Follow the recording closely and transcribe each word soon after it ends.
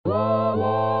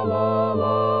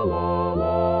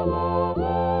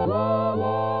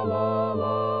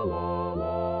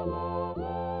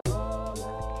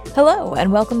Hello,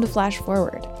 and welcome to Flash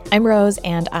Forward. I'm Rose,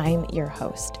 and I'm your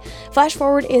host. Flash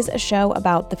Forward is a show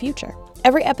about the future.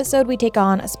 Every episode, we take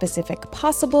on a specific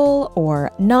possible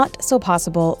or not so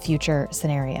possible future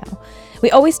scenario. We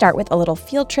always start with a little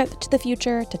field trip to the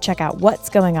future to check out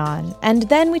what's going on, and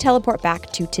then we teleport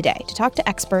back to today to talk to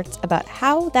experts about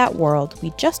how that world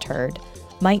we just heard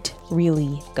might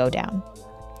really go down.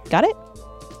 Got it?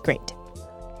 Great.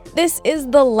 This is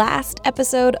the last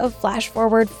episode of Flash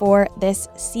Forward for this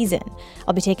season.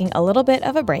 I'll be taking a little bit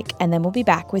of a break, and then we'll be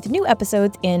back with new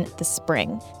episodes in the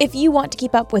spring. If you want to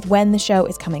keep up with when the show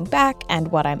is coming back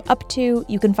and what I'm up to,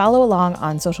 you can follow along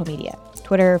on social media.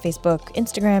 Twitter, Facebook,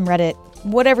 Instagram, Reddit,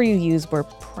 whatever you use, we're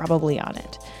probably on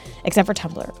it. Except for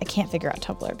Tumblr. I can't figure out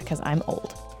Tumblr because I'm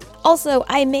old. Also,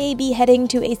 I may be heading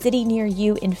to a city near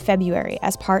you in February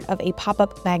as part of a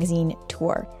pop-up magazine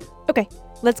tour. Okay.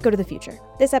 Let's go to the future.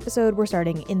 This episode, we're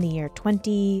starting in the year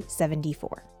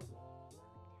 2074.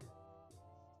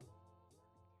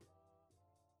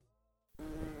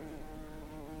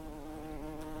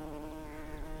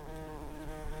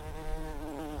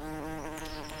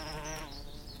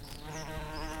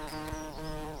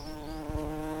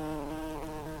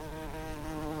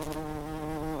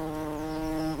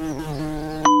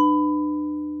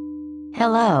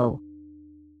 Hello.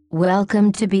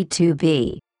 Welcome to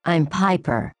B2B. I'm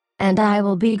Piper, and I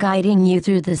will be guiding you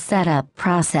through the setup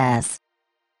process.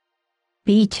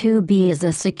 B2B is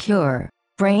a secure,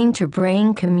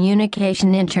 brain-to-brain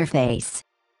communication interface.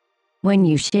 When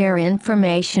you share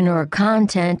information or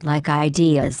content like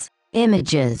ideas,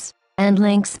 images, and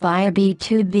links via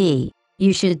B2B,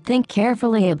 you should think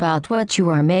carefully about what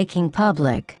you are making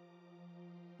public.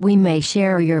 We may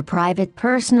share your private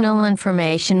personal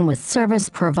information with service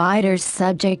providers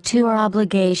subject to our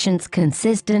obligations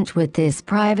consistent with this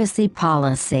privacy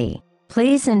policy.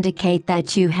 Please indicate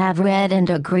that you have read and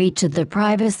agreed to the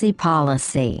privacy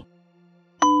policy.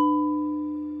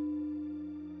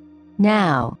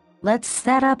 Now, let's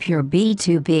set up your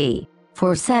B2B.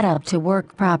 For setup to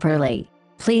work properly,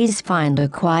 please find a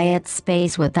quiet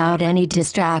space without any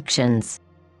distractions.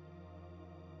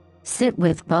 Sit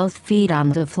with both feet on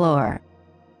the floor.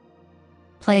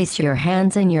 Place your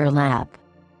hands in your lap.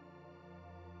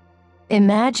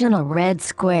 Imagine a red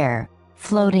square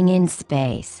floating in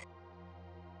space.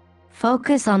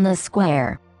 Focus on the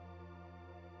square.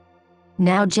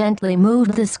 Now gently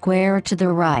move the square to the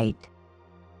right.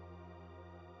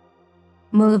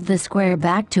 Move the square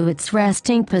back to its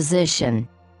resting position.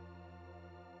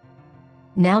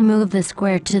 Now move the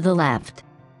square to the left.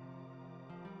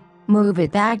 Move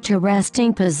it back to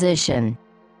resting position.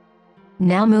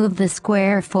 Now move the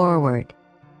square forward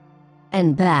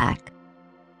and back.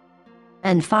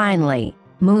 And finally,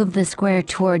 move the square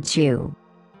towards you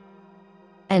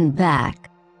and back.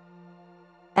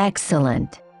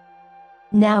 Excellent.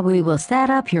 Now we will set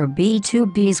up your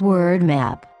B2B's word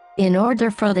map. In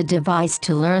order for the device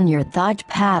to learn your thought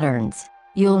patterns,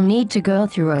 you'll need to go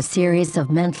through a series of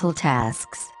mental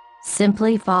tasks.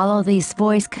 Simply follow these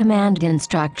voice command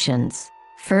instructions.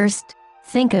 First,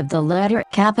 think of the letter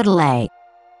capital A.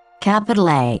 Capital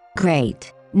A,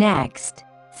 great. Next,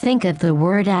 think of the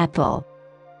word apple.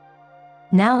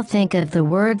 Now think of the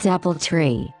words apple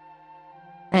tree.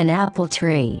 An apple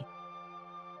tree.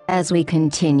 As we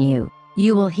continue,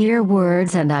 you will hear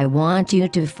words and I want you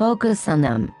to focus on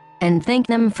them and think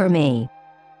them for me.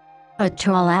 A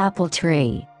tall apple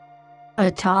tree.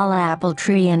 A tall apple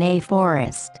tree in a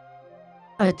forest.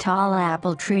 A tall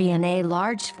apple tree in a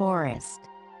large forest.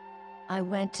 I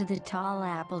went to the tall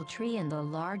apple tree in the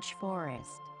large forest.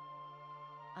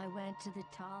 I went to the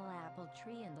tall apple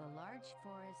tree in the large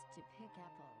forest to pick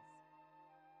apples.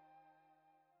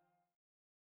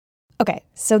 Okay,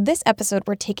 so this episode,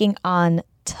 we're taking on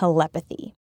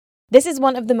telepathy. This is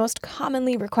one of the most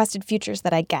commonly requested futures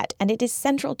that I get, and it is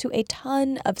central to a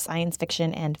ton of science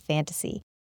fiction and fantasy.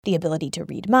 The ability to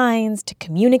read minds, to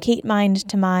communicate mind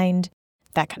to mind,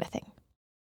 that kind of thing.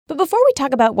 But before we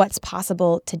talk about what's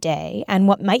possible today and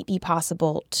what might be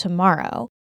possible tomorrow,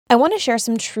 I want to share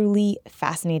some truly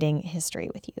fascinating history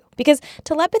with you, because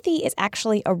telepathy is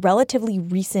actually a relatively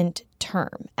recent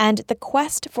term, and the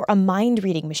quest for a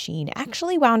mind-reading machine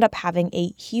actually wound up having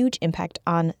a huge impact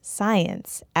on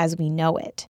science as we know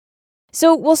it.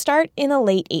 So we'll start in the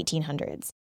late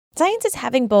 1800s. Science is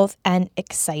having both an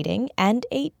exciting and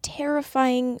a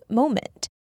terrifying moment.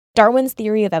 Darwin's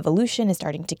theory of evolution is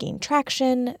starting to gain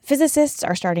traction. Physicists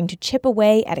are starting to chip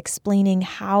away at explaining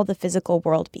how the physical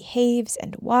world behaves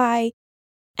and why.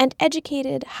 And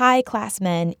educated, high-class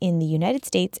men in the United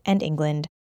States and England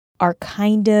are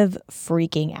kind of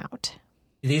freaking out.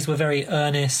 These were very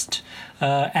earnest,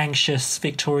 anxious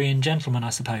Victorian gentlemen,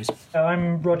 I suppose.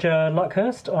 I'm Roger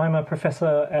Luckhurst. I'm a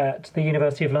professor at the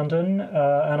University of London,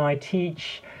 and I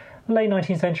teach late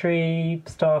 19th century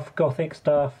stuff, Gothic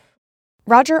stuff.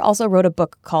 Roger also wrote a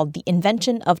book called The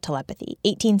Invention of Telepathy,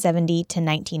 1870 to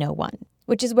 1901,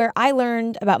 which is where I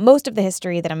learned about most of the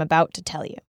history that I'm about to tell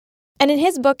you. And in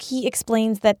his book, he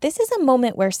explains that this is a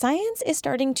moment where science is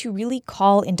starting to really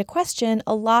call into question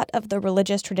a lot of the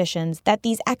religious traditions that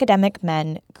these academic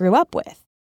men grew up with.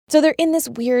 So they're in this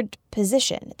weird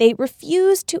position. They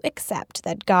refuse to accept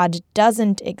that God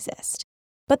doesn't exist.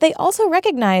 But they also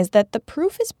recognize that the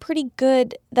proof is pretty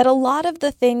good that a lot of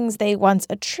the things they once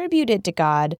attributed to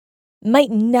God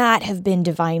might not have been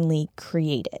divinely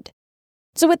created.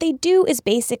 So what they do is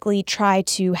basically try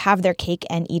to have their cake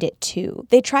and eat it too.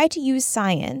 They try to use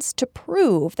science to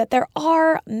prove that there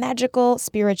are magical,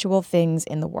 spiritual things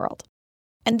in the world.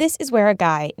 And this is where a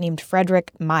guy named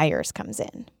Frederick Myers comes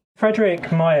in.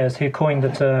 Frederick Myers, who coined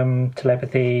the term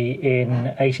telepathy in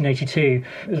 1882,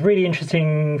 is a really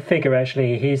interesting figure,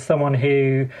 actually. He's someone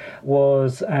who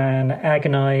was an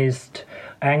agonized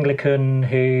Anglican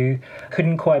who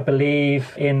couldn't quite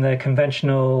believe in the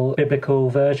conventional biblical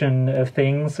version of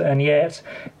things, and yet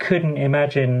couldn't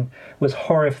imagine, was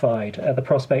horrified at the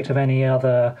prospect of any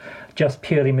other just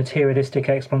purely materialistic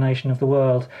explanation of the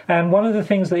world. And one of the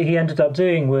things that he ended up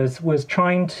doing was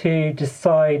trying to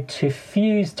decide to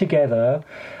fuse together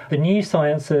the new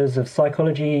sciences of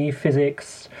psychology,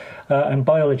 physics, and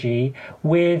biology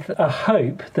with a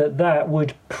hope that that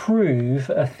would prove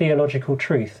a theological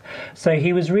truth. So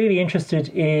he was really interested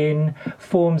in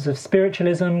forms of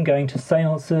spiritualism, going to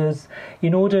seances,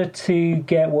 in order to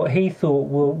get what he thought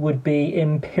would be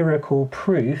empirical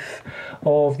proof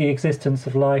of the existence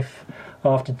of life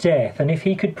after death. And if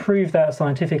he could prove that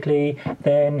scientifically,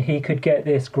 then he could get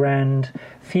this grand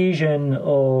fusion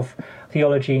of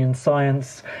theology and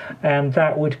science, and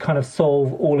that would kind of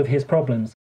solve all of his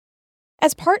problems.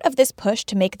 As part of this push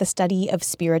to make the study of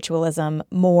spiritualism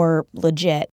more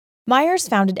legit, Myers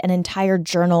founded an entire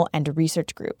journal and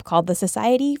research group called the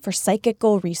Society for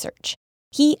Psychical Research.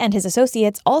 He and his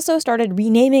associates also started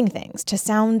renaming things to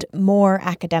sound more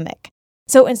academic.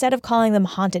 So instead of calling them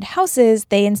haunted houses,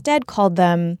 they instead called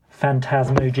them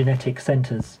phantasmogenetic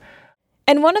centers.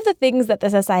 And one of the things that the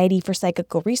Society for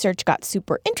Psychical Research got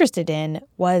super interested in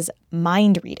was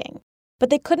mind reading. But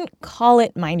they couldn't call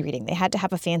it mind reading. They had to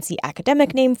have a fancy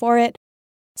academic name for it.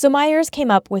 So Myers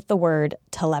came up with the word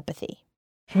telepathy.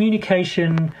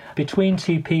 Communication between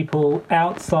two people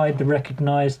outside the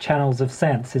recognized channels of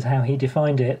sense is how he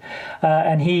defined it.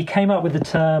 And he came up with the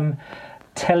term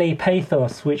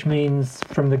telepathos, which means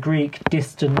from the Greek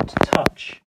distant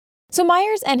touch. So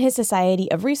Myers and his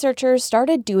society of researchers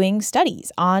started doing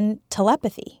studies on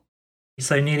telepathy.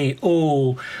 So nearly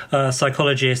all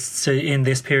psychologists in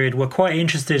this period were quite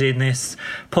interested in this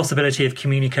possibility of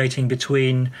communicating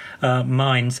between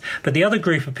minds. But the other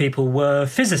group of people were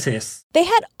physicists. They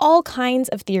had all kinds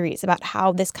of theories about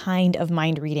how this kind of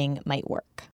mind reading might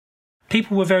work.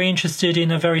 People were very interested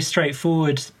in a very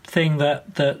straightforward thing that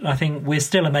I think we're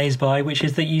still amazed by, which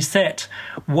is that you set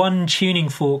one tuning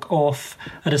fork off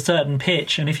at a certain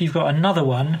pitch, and if you've got another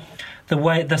one,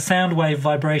 the sound wave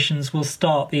vibrations will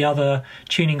start the other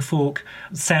tuning fork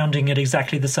sounding at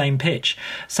exactly the same pitch.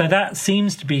 So that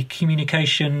seems to be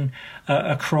communication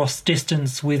across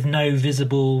distance with no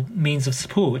visible means of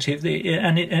support.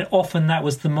 And often that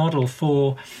was the model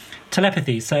for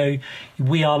telepathy. So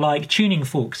we are like tuning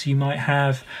forks. You might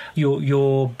have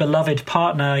your beloved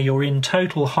partner you're in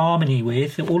total harmony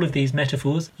with, all of these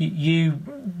metaphors. You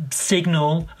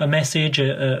signal a message,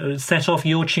 set off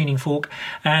your tuning fork,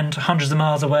 and hundreds of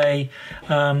miles away,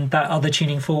 that other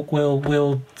tuning fork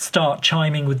will start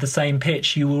chiming with the same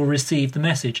pitch. You will receive the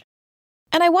message.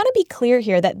 And I want to be clear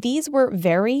here that these were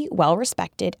very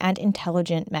well-respected and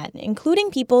intelligent men,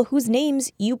 including people whose names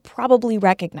you probably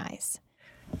recognize.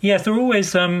 Yes, there are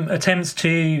always attempts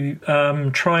to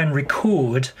try and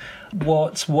record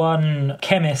what one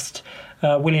chemist,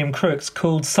 William Crookes,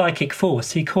 called psychic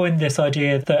force. He coined this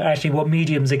idea that actually what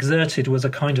mediums exerted was a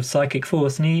kind of psychic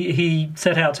force, and he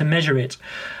set out to measure it,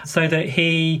 so that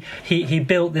he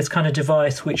built this kind of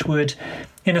device which would,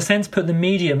 in a sense, put the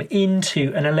medium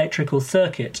into an electrical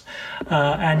circuit,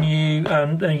 and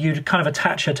you'd kind of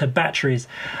attach her to batteries,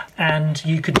 and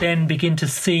you could then begin to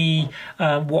see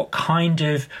what kind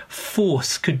of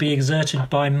force could be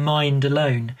exerted by mind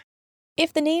alone.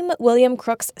 If the name William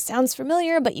Crookes sounds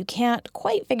familiar, but you can't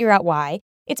quite figure out why,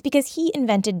 it's because he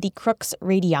invented the Crookes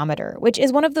radiometer, which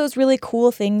is one of those really cool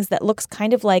things that looks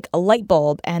kind of like a light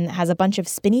bulb and has a bunch of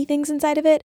spinny things inside of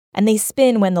it, and they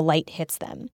spin when the light hits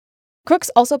them. Crookes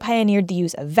also pioneered the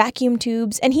use of vacuum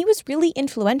tubes, and he was really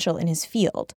influential in his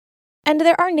field. And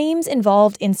there are names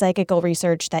involved in psychical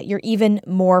research that you're even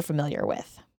more familiar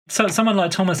with. So someone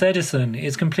like Thomas Edison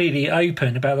is completely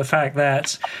open about the fact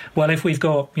that, well, if we've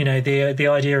got, the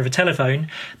idea of a telephone,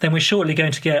 then we're shortly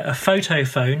going to get a photo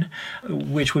phone,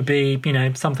 which would be,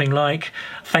 something like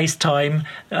FaceTime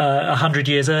 100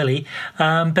 years early.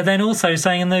 But then also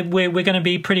saying that we're going to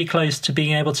be pretty close to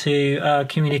being able to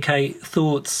communicate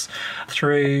thoughts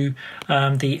through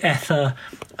the ether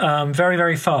very,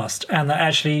 very fast, and that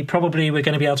actually probably we're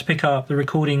going to be able to pick up the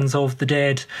recordings of the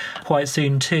dead quite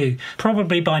soon too.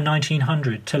 Probably by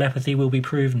 1900, telepathy will be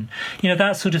proven.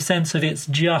 That sort of sense of it's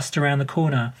just around the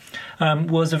corner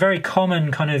was a very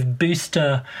common kind of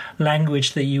booster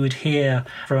language that you would hear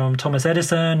from Thomas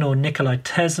Edison or Nikola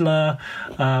Tesla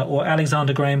or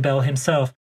Alexander Graham Bell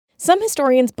himself. Some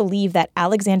historians believe that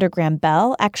Alexander Graham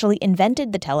Bell actually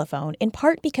invented the telephone in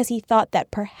part because he thought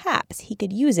that perhaps he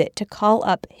could use it to call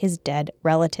up his dead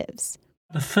relatives.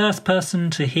 The first person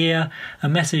to hear a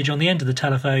message on the end of the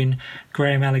telephone,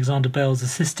 Graham Alexander Bell's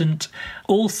assistant,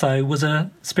 also was a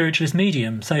spiritualist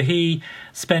medium. So he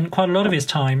spent quite a lot of his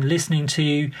time listening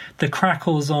to the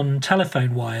crackles on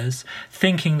telephone wires,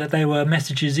 thinking that they were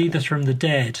messages either from the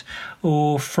dead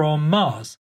or from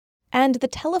Mars. And the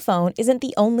telephone isn't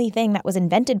the only thing that was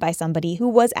invented by somebody who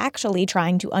was actually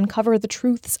trying to uncover the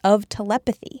truths of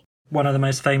telepathy. One of the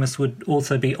most famous would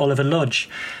also be Oliver Lodge,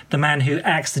 the man who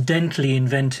accidentally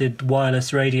invented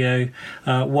wireless radio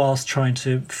whilst trying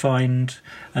to find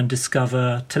and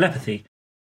discover telepathy.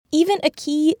 Even a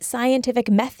key scientific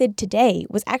method today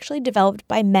was actually developed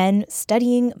by men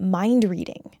studying mind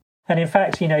reading. And in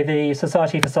fact, the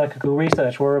Society for Psychical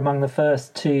Research were among the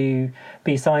first to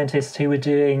be scientists who were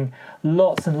doing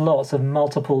lots and lots of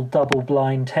multiple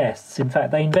double-blind tests. In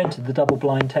fact, they invented the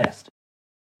double-blind test.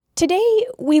 Today,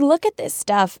 we look at this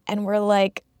stuff and we're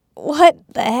like, what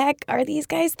the heck are these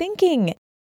guys thinking?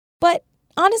 But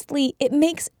honestly, it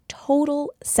makes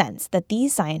total sense that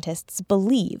these scientists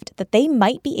believed that they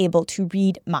might be able to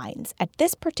read minds at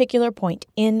this particular point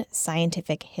in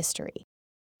scientific history.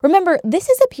 Remember, this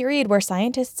is a period where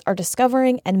scientists are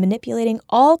discovering and manipulating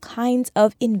all kinds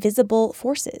of invisible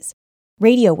forces.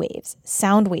 Radio waves,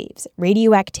 sound waves,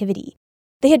 radioactivity.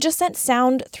 They had just sent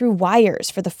sound through wires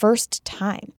for the first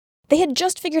time. They had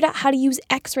just figured out how to use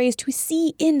X-rays to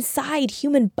see inside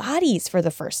human bodies for the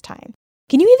first time.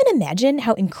 Can you even imagine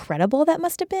how incredible that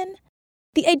must have been?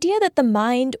 The idea that the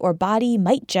mind or body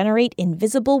might generate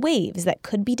invisible waves that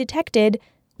could be detected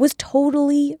was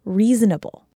totally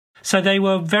reasonable. So they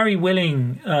were very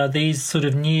willing, these sort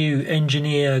of new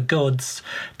engineer gods,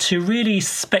 to really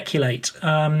speculate.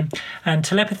 And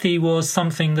telepathy was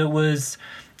something that was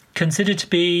considered to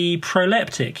be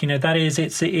proleptic. That is,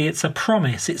 it's a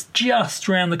promise. It's just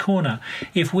around the corner.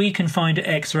 If we can find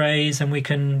X-rays and we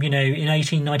can, in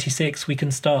 1896, we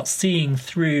can start seeing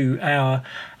through our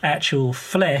actual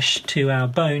flesh to our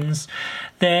bones,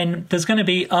 then there's going to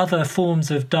be other forms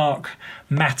of dark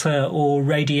matter or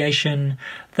radiation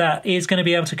that is going to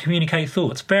be able to communicate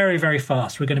thoughts very, very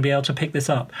fast. We're going to be able to pick this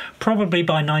up. Probably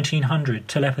by 1900,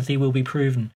 telepathy will be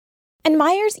proven. And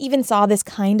Myers even saw this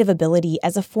kind of ability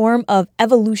as a form of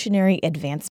evolutionary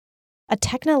advancement, a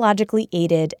technologically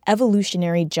aided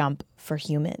evolutionary jump for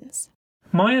humans.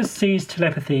 Myers sees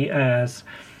telepathy as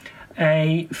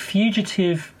a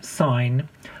fugitive sign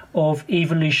of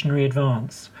evolutionary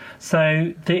advance.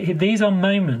 So these are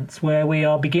moments where we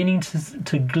are beginning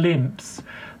to glimpse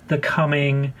the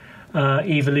coming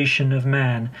evolution of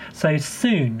man. So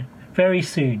soon, very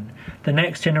soon, the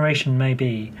next generation may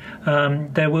be,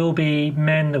 there will be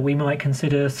men that we might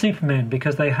consider supermen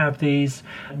because they have these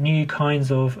new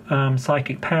kinds of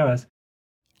psychic powers.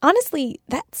 Honestly,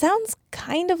 that sounds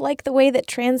kind of like the way that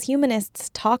transhumanists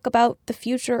talk about the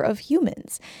future of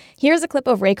humans. Here's a clip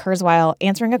of Ray Kurzweil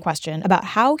answering a question about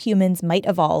how humans might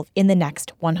evolve in the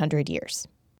next 100 years.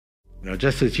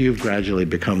 Just as you've gradually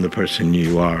become the person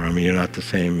you are, you're not the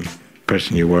same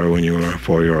person you were when you were a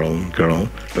 4-year-old girl.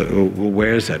 But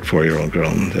where's that 4-year-old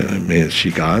girl? Is she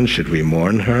gone? Should we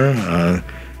mourn her?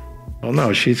 Well,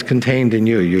 no, she's contained in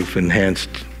you. You've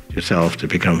enhanced yourself to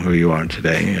become who you are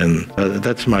today. And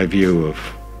that's my view of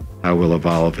how we'll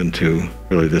evolve into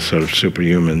really this sort of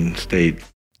superhuman state.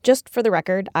 Just for the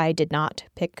record, I did not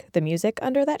pick the music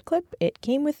under that clip. It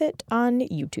came with it on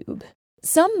YouTube.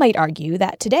 Some might argue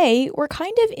that today we're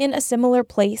kind of in a similar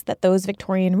place that those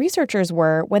Victorian researchers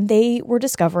were when they were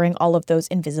discovering all of those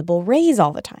invisible rays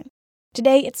all the time.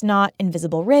 Today, it's not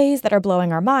invisible rays that are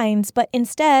blowing our minds, but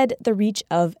instead the reach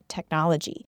of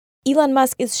technology. Elon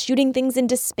Musk is shooting things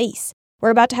into space. We're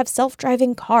about to have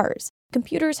self-driving cars.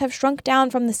 computers have shrunk down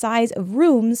from the size of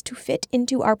rooms to fit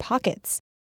into our pockets.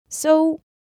 So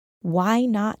why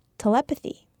not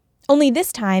telepathy? Only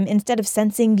this time, instead of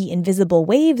sensing the invisible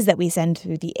waves that we send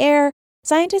through the air,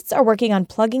 scientists are working on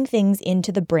plugging things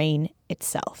into the brain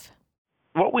itself.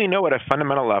 What we know at a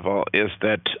fundamental level is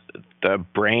that the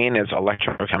brain is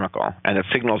electrochemical, and the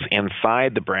signals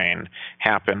inside the brain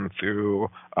happen through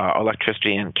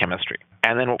electricity and chemistry.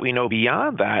 And then what we know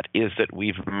beyond that is that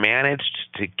we've managed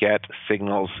to get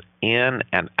signals in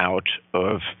and out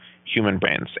of human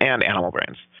brains and animal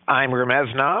brains. I'm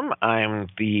Ramez Nam. I'm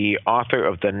the author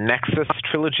of the Nexus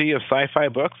trilogy of sci-fi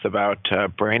books about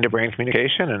brain-to-brain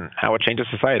communication and how it changes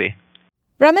society.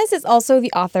 Ramez is also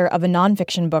the author of a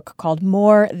nonfiction book called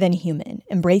More Than Human,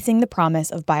 Embracing the Promise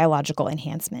of Biological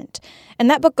Enhancement. And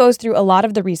that book goes through a lot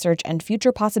of the research and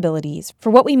future possibilities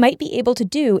for what we might be able to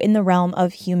do in the realm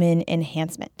of human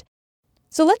enhancement.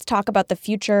 So let's talk about the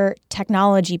future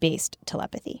technology-based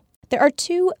telepathy. There are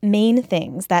two main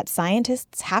things that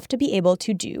scientists have to be able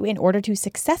to do in order to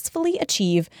successfully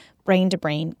achieve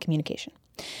brain-to-brain communication.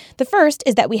 The first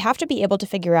is that we have to be able to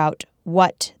figure out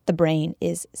what the brain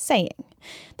is saying.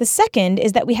 The second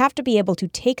is that we have to be able to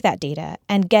take that data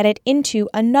and get it into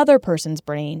another person's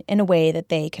brain in a way that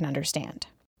they can understand.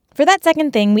 For that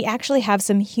second thing, we actually have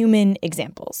some human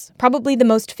examples. Probably the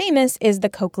most famous is the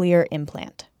cochlear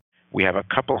implant. We have a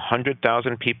couple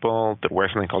 100,000 people that wear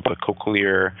something called a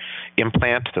cochlear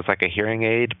implant that's like a hearing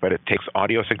aid, but it takes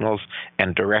audio signals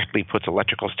and directly puts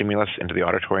electrical stimulus into the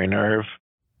auditory nerve.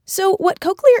 So what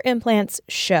cochlear implants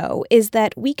show is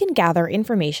that we can gather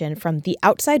information from the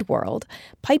outside world,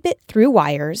 pipe it through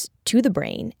wires to the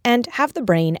brain, and have the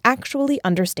brain actually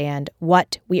understand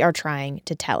what we are trying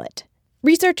to tell it.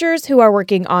 Researchers who are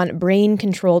working on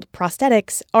brain-controlled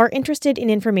prosthetics are interested in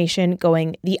information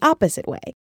going the opposite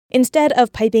way. Instead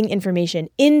of piping information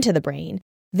into the brain,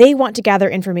 they want to gather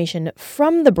information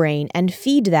from the brain and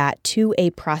feed that to a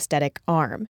prosthetic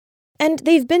arm. And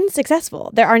they've been successful.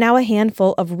 There are now a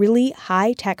handful of really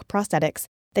high-tech prosthetics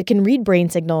that can read brain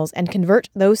signals and convert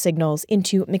those signals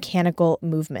into mechanical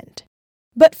movement.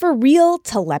 But for real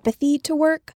telepathy to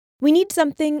work, we need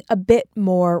something a bit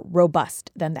more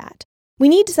robust than that. We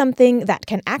need something that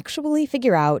can actually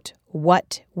figure out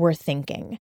what we're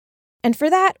thinking. And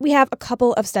for that, we have a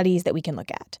couple of studies that we can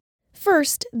look at.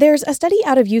 First, there's a study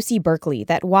out of UC Berkeley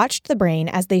that watched the brain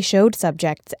as they showed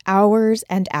subjects hours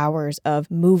and hours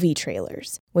of movie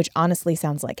trailers, which honestly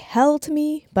sounds like hell to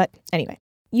me, but anyway.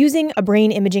 Using a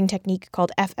brain imaging technique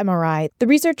called fMRI, the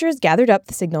researchers gathered up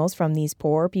the signals from these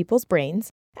poor people's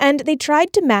brains, and they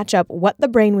tried to match up what the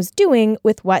brain was doing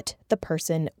with what the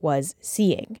person was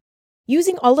seeing.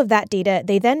 Using all of that data,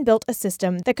 they then built a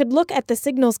system that could look at the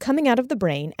signals coming out of the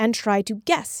brain and try to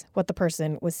guess what the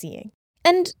person was seeing.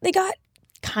 And they got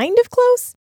kind of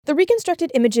close. The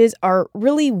reconstructed images are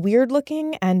really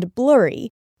weird-looking and blurry,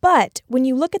 but when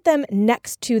you look at them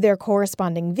next to their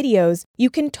corresponding videos, you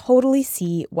can totally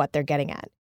see what they're getting at.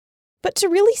 But to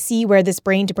really see where this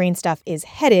brain-to-brain stuff is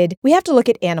headed, we have to look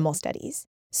at animal studies.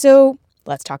 So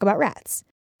let's talk about rats.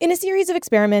 In a series of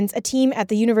experiments, a team at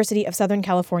the University of Southern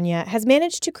California has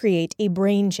managed to create a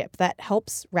brain chip that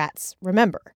helps rats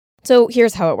remember. So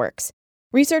here's how it works.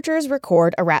 Researchers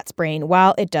record a rat's brain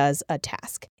while it does a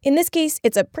task. In this case,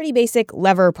 it's a pretty basic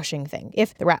lever-pushing thing.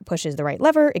 If the rat pushes the right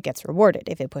lever, it gets rewarded.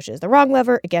 If it pushes the wrong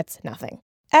lever, it gets nothing.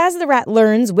 As the rat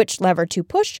learns which lever to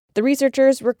push, the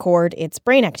researchers record its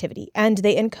brain activity, and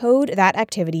they encode that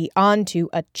activity onto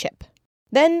a chip.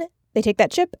 Then they take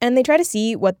that chip and they try to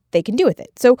see what they can do with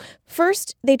it. So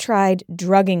first, they tried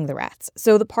drugging the rats.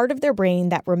 So the part of their brain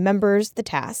that remembers the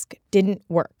task didn't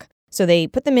work. So they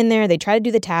put them in there, they try to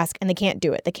do the task, and they can't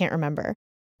do it. They can't remember.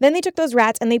 Then they took those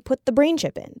rats and they put the brain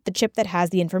chip in, the chip that has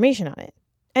the information on it.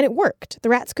 And it worked. The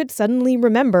rats could suddenly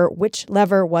remember which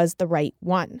lever was the right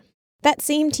one. That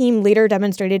same team later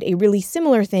demonstrated a really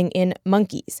similar thing in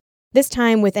monkeys, this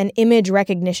time with an image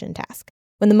recognition task.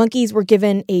 When the monkeys were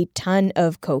given a ton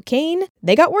of cocaine,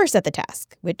 they got worse at the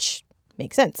task, which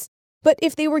makes sense. But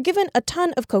if they were given a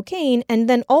ton of cocaine and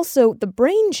then also the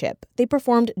brain chip, they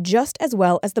performed just as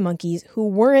well as the monkeys who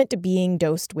weren't being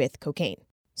dosed with cocaine.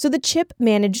 So the chip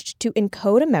managed to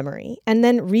encode a memory and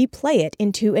then replay it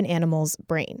into an animal's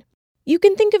brain. You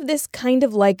can think of this kind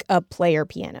of like a player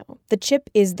piano. The chip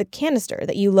is the canister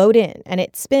that you load in, and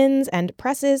it spins and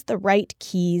presses the right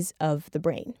keys of the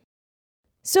brain.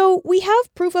 So we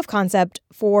have proof of concept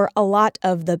for a lot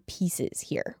of the pieces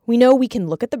here. We know we can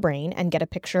look at the brain and get a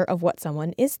picture of what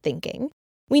someone is thinking.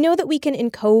 We know that we can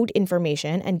encode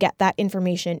information and get that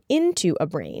information into a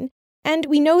brain. And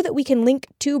we know that we can link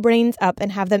two brains up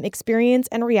and have them experience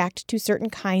and react to certain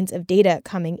kinds of data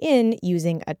coming in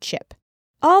using a chip.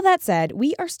 All that said,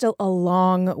 we are still a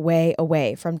long way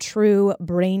away from true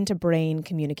brain-to-brain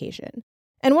communication.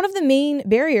 And one of the main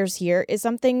barriers here is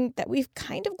something that we've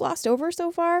kind of glossed over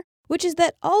so far, which is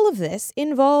that all of this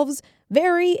involves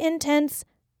very intense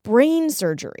brain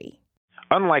surgery.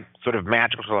 Unlike sort of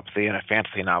magical telepathy in a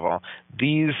fantasy novel,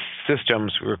 these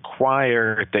systems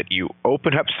require that you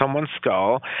open up someone's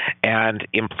skull and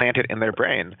implant it in their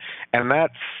brain. And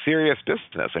that's serious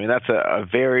business. I mean, that's a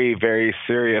very, very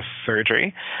serious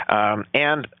surgery.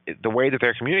 And the way that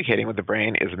they're communicating with the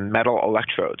brain is metal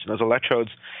electrodes. And those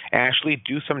electrodes actually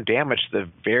do some damage to the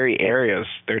very areas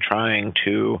they're trying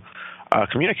to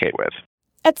communicate with.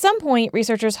 At some point,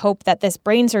 researchers hope that this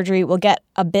brain surgery will get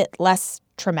a bit less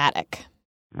traumatic.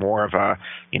 More of a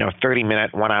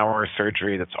 30-minute, 1-hour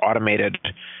surgery that's automated,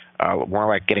 more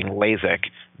like getting LASIK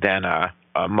than a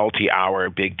multi-hour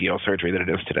big deal surgery that it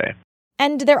is today.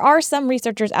 And there are some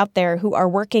researchers out there who are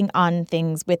working on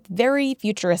things with very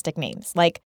futuristic names,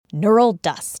 like neural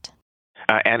dust.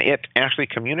 And it actually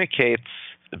communicates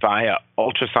via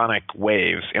ultrasonic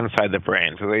waves inside the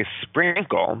brain. So they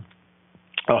sprinkle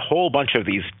a whole bunch of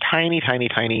these tiny, tiny,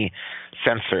 tiny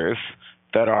sensors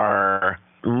that are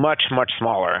much, much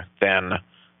smaller than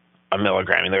a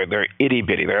milligram. I mean, they're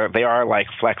itty-bitty. They are like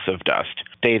flecks of dust.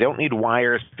 They don't need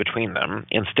wires between them.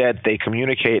 Instead, they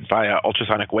communicate via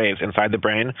ultrasonic waves inside the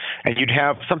brain, and you'd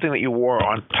have something that you wore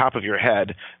on top of your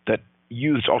head that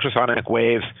used ultrasonic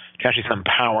waves to actually send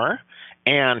power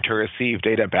and to receive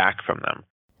data back from them.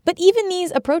 But even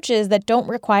these approaches that don't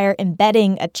require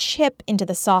embedding a chip into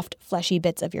the soft, fleshy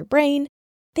bits of your brain,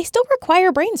 they still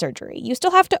require brain surgery. You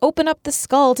still have to open up the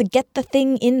skull to get the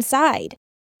thing inside.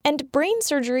 And brain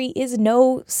surgery is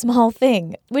no small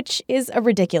thing, which is a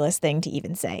ridiculous thing to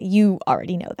even say. You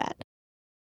already know that.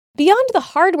 Beyond the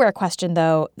hardware question,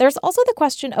 though, there's also the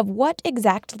question of what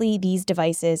exactly these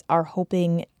devices are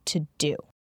hoping to do.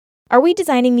 Are we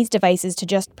designing these devices to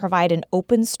just provide an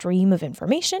open stream of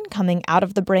information coming out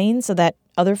of the brain so that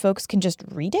other folks can just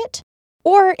read it?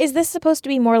 Or is this supposed to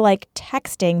be more like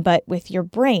texting, but with your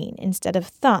brain instead of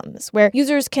thumbs, where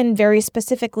users can very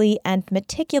specifically and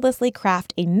meticulously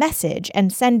craft a message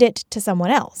and send it to someone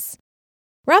else?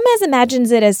 Ramez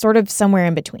imagines it as sort of somewhere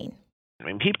in between. I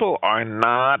mean, people are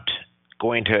not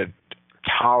going to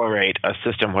tolerate a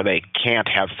system where they can't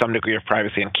have some degree of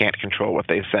privacy and can't control what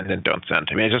they send and don't send.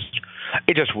 I mean,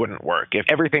 it just wouldn't work. If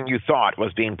everything you thought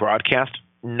was being broadcast,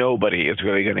 nobody is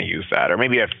really going to use that. Or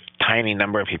maybe a tiny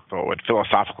number of people would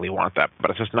philosophically want that, but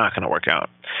it's just not going to work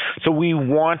out. So we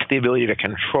want the ability to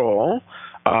control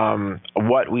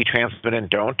what we transmit and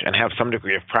don't and have some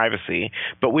degree of privacy,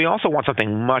 but we also want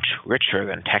something much richer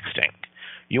than texting.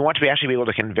 You want to actually be able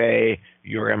to convey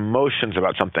your emotions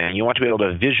about something. You want to be able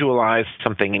to visualize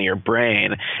something in your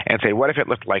brain and say, what if it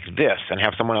looked like this, and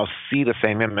have someone else see the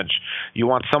same image. You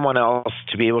want someone else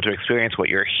to be able to experience what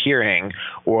you're hearing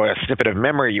or a snippet of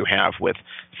memory you have with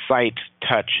sight,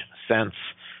 touch, sense,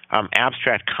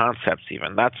 abstract concepts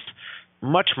even. That's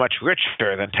much, much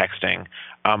richer than texting,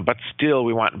 but still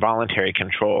we want voluntary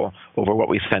control over what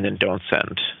we send and don't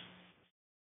send.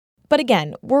 But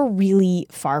again, we're really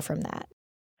far from that.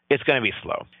 It's going to be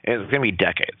slow. It's going to be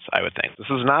decades, I would think. This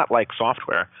is not like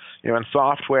software. In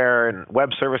software and web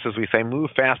services, we say move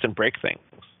fast and break things.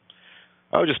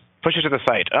 Oh, just push it to the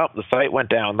site. Oh, the site went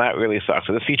down. That really sucks.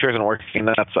 So this feature isn't working.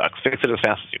 That sucks. Fix it as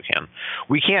fast as you can.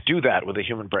 We can't do that with a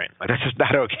human brain. That's just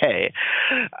not okay.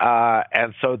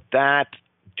 And so that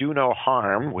do no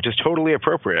harm, which is totally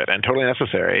appropriate and totally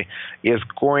necessary, is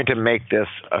going to make this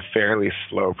a fairly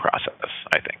slow process,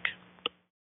 I think.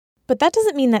 But that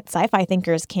doesn't mean that sci-fi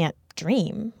thinkers can't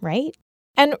dream, right?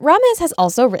 And Ramez has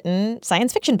also written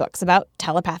science fiction books about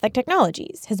telepathic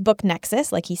technologies. His book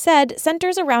Nexus, like he said,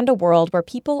 centers around a world where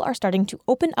people are starting to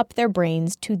open up their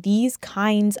brains to these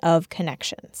kinds of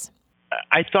connections.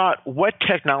 I thought, what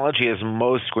technology is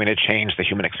most going to change the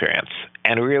human experience?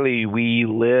 And really, we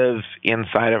live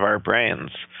inside of our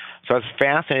brains. So I was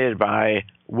fascinated by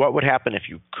what would happen if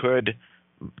you could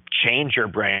change your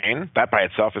brain. That by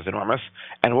itself is enormous.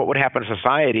 And what would happen to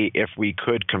society if we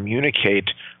could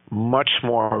communicate much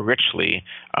more richly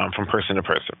from person to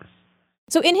person?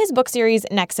 So in his book series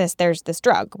Nexus, there's this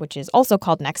drug, which is also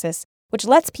called Nexus, which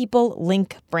lets people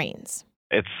link brains.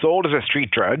 It's sold as a street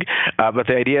drug, but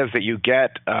the idea is that you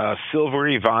get a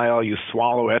silvery vial, you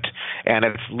swallow it, and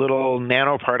it's little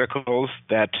nanoparticles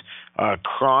that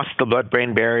cross the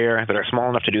blood-brain barrier, that are small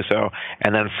enough to do so,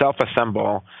 and then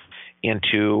self-assemble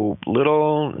into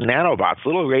little nanobots,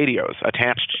 little radios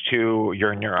attached to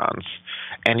your neurons.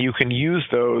 And you can use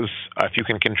those, if you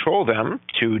can control them,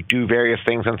 to do various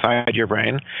things inside your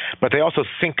brain, but they also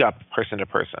sync up person to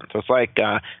person. So it's like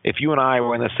if you and I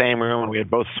were in the same room and we had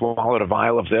both swallowed a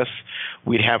vial of this,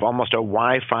 we'd have almost a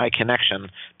Wi-Fi connection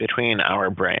between our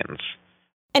brains.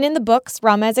 And in the books,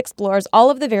 Ramez explores all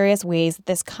of the various ways that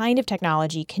this kind of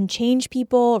technology can change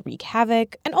people, wreak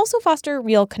havoc, and also foster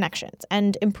real connections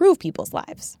and improve people's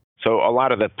lives. So a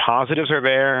lot of the positives are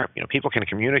there. People can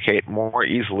communicate more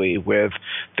easily with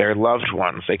their loved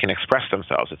ones. They can express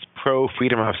themselves. It's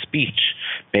pro-freedom of speech.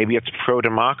 Maybe it's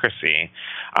pro-democracy.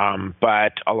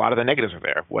 But a lot of the negatives are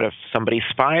there. What if somebody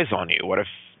spies on you? What if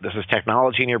this is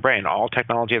technology in your brain? All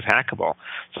technology is hackable.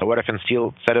 So what if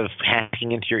instead of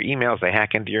hacking into your emails, they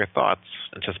hack into your thoughts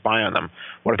and to spy on them?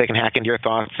 What if they can hack into your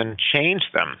thoughts and change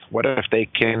them? What if they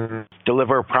can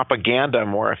deliver propaganda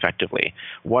more effectively?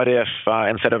 What if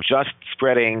instead of just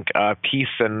spreading peace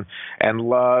and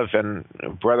love and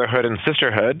brotherhood and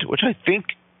sisterhood, which I think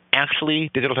actually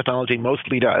digital technology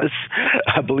mostly does,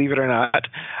 believe it or not,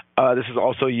 this is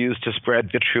also used to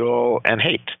spread vitriol and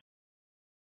hate.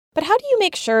 But how do you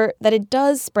make sure that it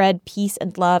does spread peace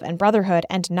and love and brotherhood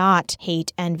and not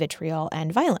hate and vitriol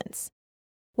and violence?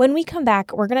 When we come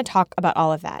back, we're going to talk about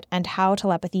all of that and how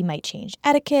telepathy might change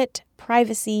etiquette,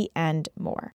 privacy, and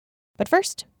more. But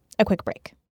first, a quick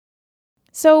break.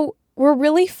 So, we're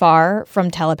really far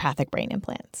from telepathic brain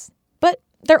implants, but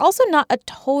they're also not a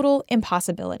total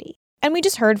impossibility. And we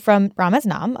just heard from Ramez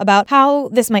Nam about how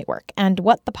this might work and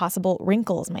what the possible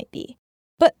wrinkles might be.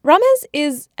 But Ramez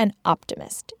is an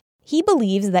optimist. He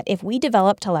believes that if we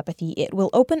develop telepathy, it will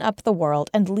open up the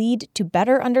world and lead to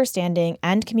better understanding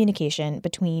and communication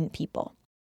between people.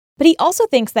 But he also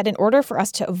thinks that in order for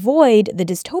us to avoid the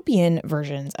dystopian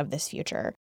versions of this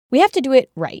future, we have to do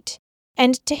it right.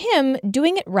 And to him,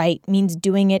 doing it right means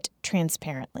doing it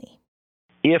transparently.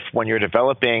 If when you're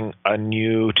developing a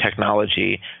new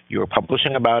technology, you're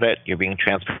publishing about it, you're being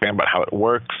transparent about how it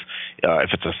works. If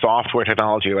it's a software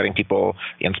technology, you're letting people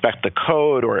inspect the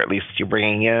code, or at least you're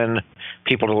bringing in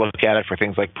people to look at it for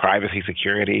things like privacy,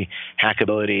 security,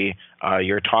 hackability.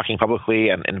 You're talking publicly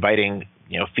and inviting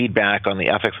feedback on the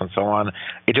ethics and so on.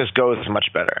 It just goes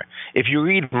much better. If you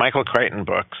read Michael Crichton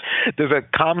books, there's a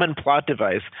common plot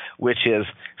device, which is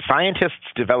scientists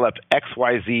develop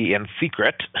XYZ in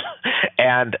secret,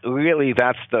 and really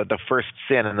that's the first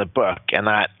sin in the book, and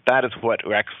that is what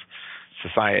wrecks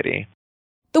society.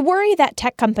 The worry that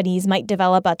tech companies might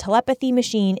develop a telepathy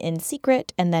machine in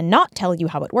secret and then not tell you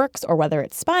how it works or whether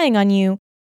it's spying on you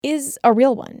is a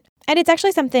real one. And it's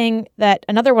actually something that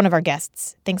another one of our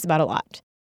guests thinks about a lot.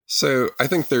 So I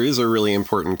think there is a really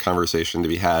important conversation to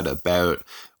be had about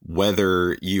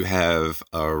whether you have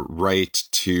a right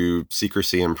to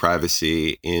secrecy and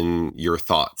privacy in your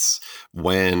thoughts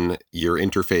when you're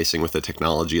interfacing with a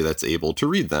technology that's able to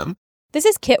read them. This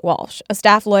is Kit Walsh, a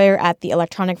staff lawyer at the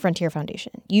Electronic Frontier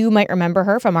Foundation. You might remember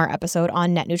her from our episode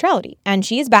on net neutrality, and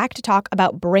she is back to talk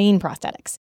about brain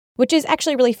prosthetics, which is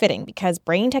actually really fitting because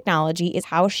brain technology is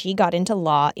how she got into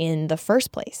law in the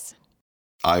first place.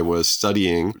 I was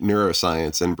studying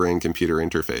neuroscience and brain-computer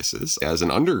interfaces as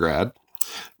an undergrad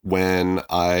when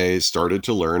I started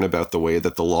to learn about the way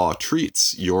that the law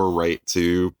treats your right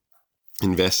to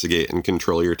investigate and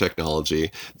control your technology,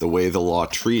 the way the law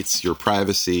treats your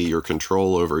privacy, your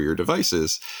control over your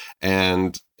devices.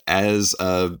 And as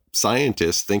a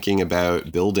scientist thinking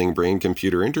about building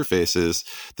brain-computer interfaces,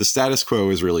 the status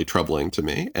quo is really troubling to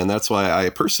me. And that's why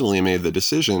I personally made the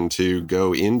decision to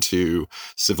go into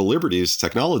civil liberties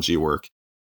technology work.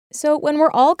 So when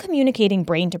we're all communicating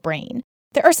brain to brain,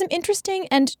 there are some interesting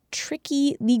and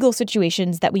tricky legal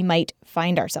situations that we might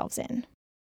find ourselves in.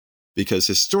 Because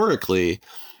historically,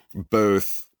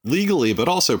 both legally, but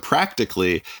also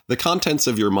practically, the contents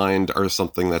of your mind are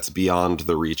something that's beyond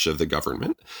the reach of the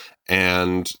government.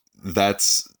 And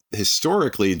that's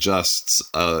historically just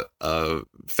a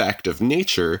fact of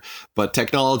nature, but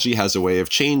technology has a way of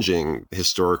changing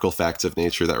historical facts of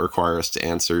nature that require us to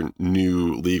answer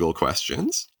new legal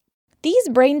questions. These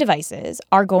brain devices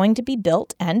are going to be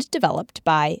built and developed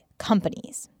by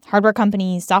companies, hardware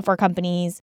companies, software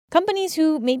companies, companies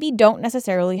who maybe don't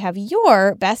necessarily have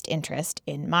your best interest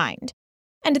in mind.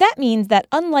 And that means that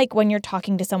unlike when you're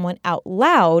talking to someone out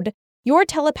loud, your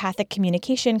telepathic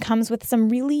communication comes with some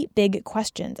really big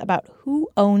questions about who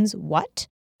owns what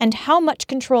and how much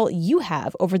control you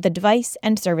have over the device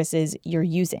and services you're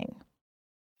using.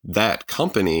 That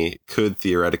company could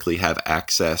theoretically have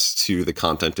access to the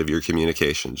content of your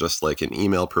communication, just like an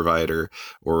email provider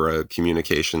or a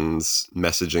communications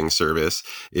messaging service.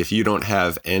 If you don't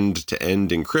have end-to-end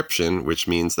encryption, which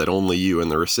means that only you and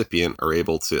the recipient are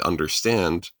able to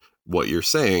understand what you're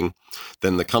saying,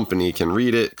 then the company can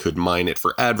read it, could mine it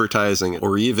for advertising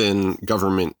or even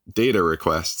government data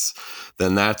requests.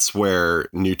 Then that's where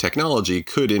new technology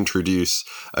could introduce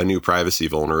a new privacy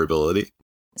vulnerability.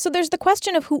 So there's the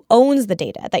question of who owns the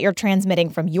data that you're transmitting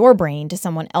from your brain to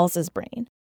someone else's brain.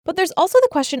 But there's also the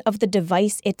question of the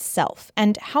device itself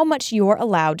and how much you're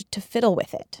allowed to fiddle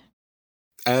with it.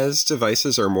 As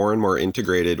devices are more and more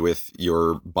integrated with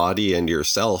your body and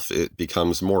yourself, it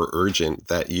becomes more urgent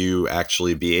that you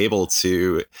actually be able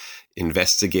to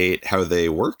investigate how they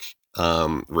work,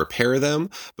 repair them,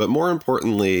 but more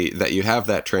importantly, that you have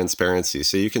that transparency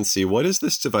so you can see, what is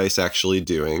this device actually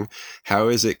doing? How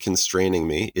is it constraining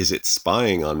me? Is it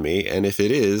spying on me? And if it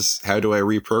is, how do I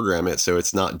reprogram it so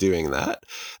it's not doing that?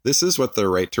 This is what the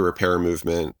right to repair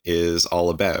movement is all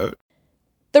about.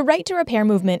 The right to repair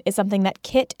movement is something that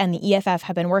Kit and the EFF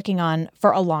have been working on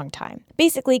for a long time.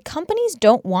 Basically, companies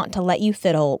don't want to let you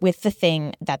fiddle with the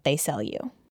thing that they sell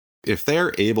you. If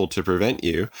they're able to prevent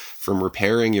you from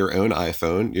repairing your own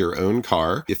iPhone, your own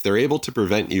car, if they're able to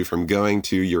prevent you from going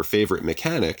to your favorite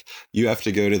mechanic, you have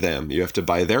to go to them. You have to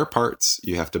buy their parts,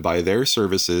 you have to buy their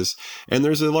services, and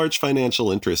there's a large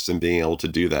financial interest in being able to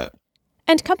do that.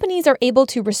 And companies are able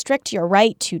to restrict your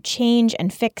right to change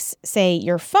and fix, say,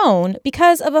 your phone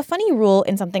because of a funny rule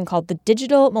in something called the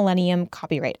Digital Millennium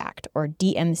Copyright Act, or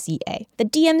DMCA. The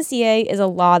DMCA is a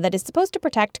law that is supposed to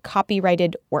protect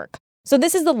copyrighted work. So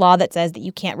this is the law that says that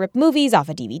you can't rip movies off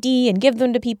a DVD and give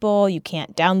them to people, you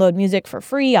can't download music for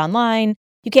free online,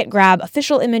 you can't grab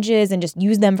official images and just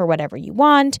use them for whatever you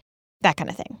want, that kind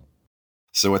of thing.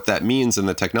 So what that means in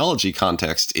the technology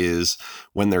context is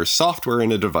when there's software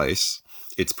in a device,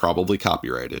 it's probably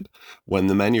copyrighted. When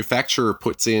the manufacturer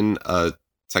puts in a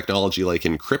technology like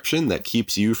encryption that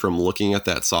keeps you from looking at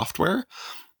that software,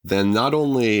 then not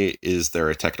only is there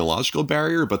a technological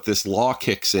barrier, but this law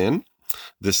kicks in.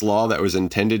 This law that was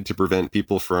intended to prevent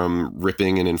people from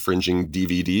ripping and infringing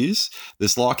DVDs,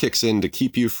 this law kicks in to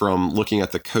keep you from looking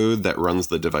at the code that runs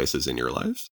the devices in your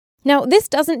lives. Now, this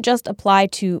doesn't just apply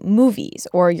to movies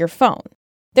or your phone.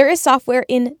 There is software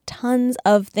in tons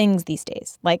of things these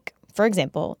days, like, for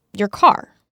example, your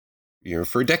car.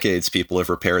 For decades, people have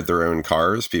repaired their own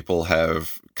cars. People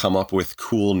have come up with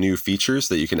cool new features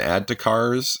that you can add to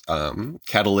cars.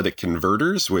 Catalytic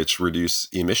converters, which reduce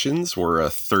emissions, were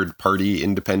a third-party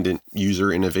independent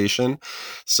user innovation.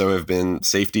 So have been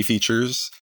safety features.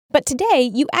 But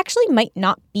today, you actually might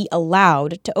not be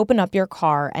allowed to open up your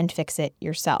car and fix it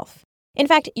yourself. In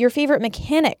fact, your favorite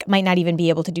mechanic might not even be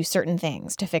able to do certain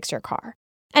things to fix your car.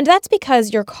 And that's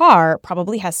because your car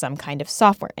probably has some kind of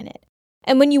software in it.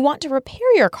 And when you want to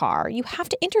repair your car, you have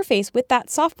to interface with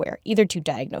that software, either to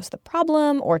diagnose the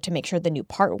problem or to make sure the new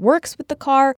part works with the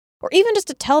car, or even just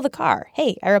to tell the car,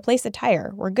 hey, I replaced the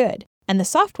tire, we're good. And the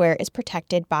software is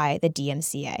protected by the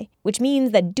DMCA, which means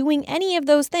that doing any of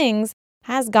those things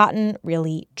has gotten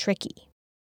really tricky.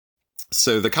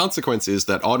 So the consequence is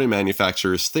that auto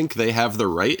manufacturers think they have the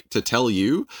right to tell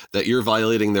you that you're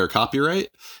violating their copyright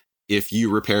if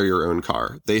you repair your own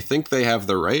car. They think they have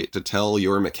the right to tell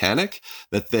your mechanic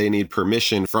that they need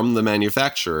permission from the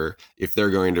manufacturer if they're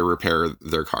going to repair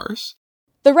their cars.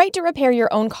 The right to repair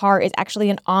your own car is actually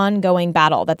an ongoing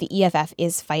battle that the EFF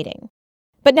is fighting.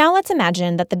 But now let's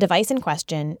imagine that the device in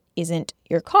question isn't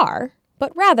your car,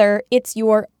 but rather it's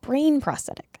your brain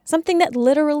prosthetic, something that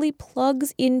literally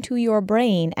plugs into your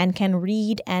brain and can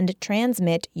read and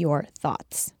transmit your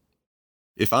thoughts.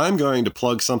 If I'm going to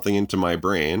plug something into my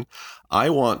brain, I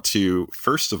want to,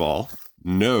 first of all,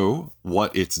 know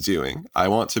what it's doing. I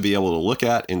want to be able to look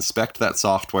at, inspect that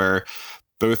software,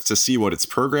 both to see what it's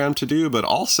programmed to do, but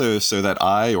also so that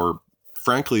I, or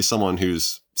frankly, someone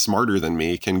who's smarter than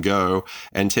me, can go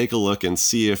and take a look and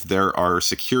see if there are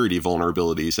security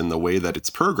vulnerabilities in the way that it's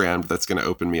programmed that's going to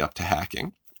open me up to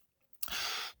hacking.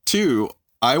 2,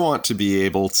 I want to be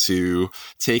able to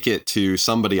take it to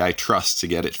somebody I trust to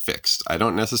get it fixed. I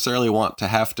don't necessarily want to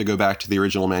have to go back to the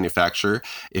original manufacturer.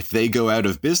 If they go out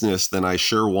of business, then I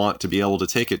sure want to be able to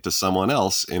take it to someone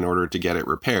else in order to get it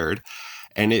repaired.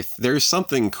 And if there's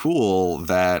something cool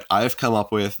that I've come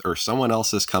up with or someone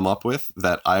else has come up with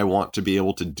that I want to be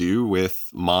able to do with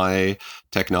my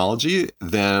technology,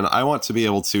 then I want to be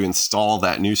able to install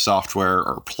that new software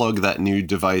or plug that new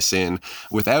device in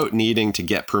without needing to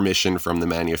get permission from the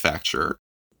manufacturer.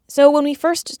 So when we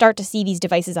first start to see these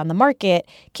devices on the market,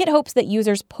 Kit hopes that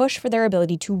users push for their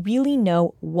ability to really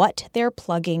know what they're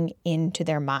plugging into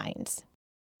their minds.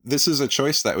 This is a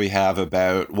choice that we have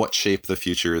about what shape the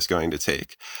future is going to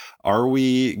take. Are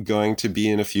we going to be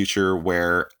in a future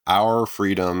where our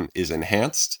freedom is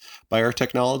enhanced by our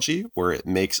technology, where it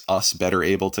makes us better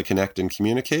able to connect and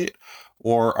communicate?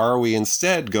 Or are we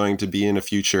instead going to be in a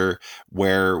future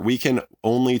where we can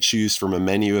only choose from a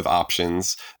menu of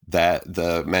options that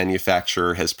the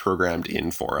manufacturer has programmed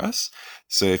in for us?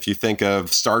 So if you think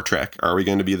of Star Trek, are we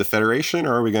going to be the Federation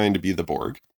or are we going to be the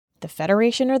Borg? The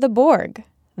Federation or the Borg?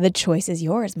 The choice is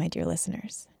yours, my dear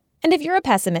listeners. And if you're a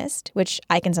pessimist, which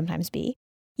I can sometimes be,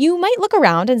 you might look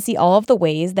around and see all of the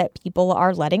ways that people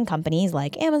are letting companies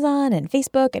like Amazon and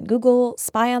Facebook and Google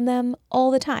spy on them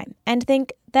all the time and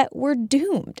think that we're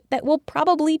doomed, that we'll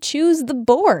probably choose the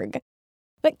Borg.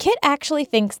 But Kit actually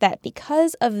thinks that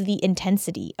because of the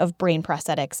intensity of brain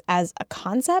prosthetics as a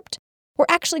concept, we're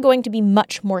actually going to be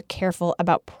much more careful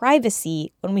about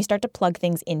privacy when we start to plug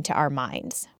things into our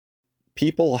minds.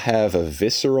 People have a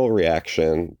visceral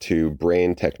reaction to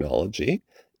brain technology,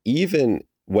 even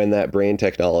when that brain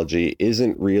technology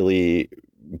isn't really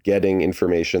getting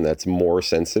information that's more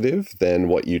sensitive than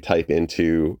what you type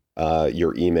into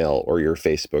your email or your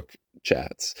Facebook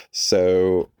chats.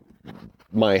 So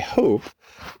my hope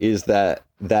is that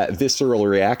that visceral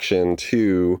reaction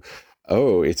to,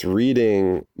 oh, it's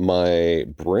reading my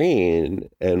brain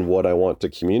and what I want to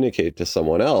communicate to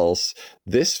someone else.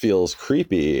 This feels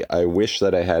creepy. I wish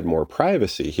that I had more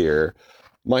privacy here.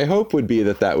 My hope would be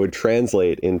that that would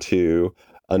translate into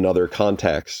another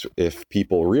context if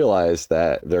people realize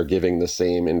that they're giving the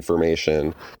same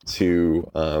information to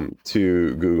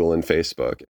Google and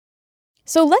Facebook.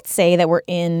 So let's say that we're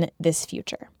in this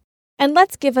future. And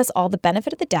let's give us all the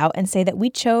benefit of the doubt and say that we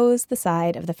chose the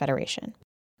side of the Federation.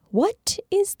 What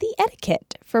is the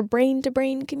etiquette for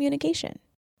brain-to-brain communication?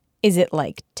 Is it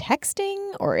like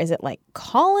texting or is it like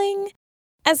calling?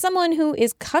 As someone who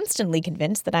is constantly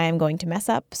convinced that I am going to mess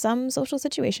up some social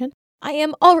situation, I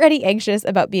am already anxious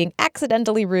about being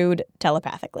accidentally rude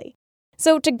telepathically.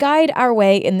 So to guide our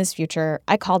way in this future,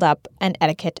 I called up an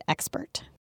etiquette expert.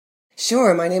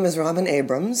 Sure, my name is Robin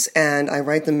Abrams, and I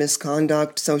write the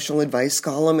Misconduct Social Advice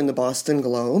column in the Boston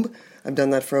Globe. I've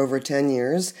done that for over 10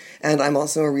 years, and I'm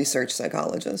also a research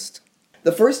psychologist.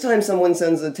 The first time someone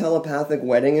sends a telepathic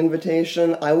wedding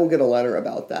invitation, I will get a letter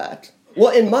about that.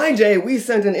 Well, in my day, we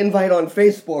sent an invite on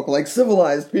Facebook like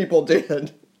civilized people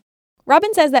did.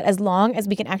 Robin says that as long as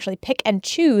we can actually pick and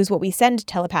choose what we send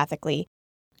telepathically,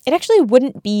 it actually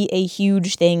wouldn't be a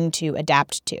huge thing to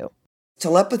adapt to.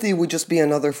 Telepathy would just be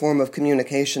another form of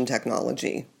communication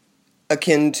technology,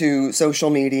 akin to social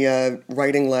media,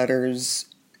 writing letters,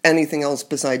 anything else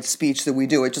besides speech that we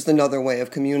do. It's just another way of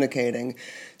communicating.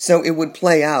 So it would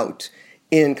play out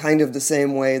in kind of the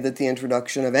same way that the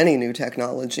introduction of any new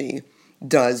technology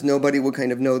does. Nobody would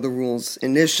kind of know the rules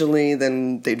initially,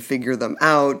 then they'd figure them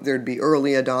out. There'd be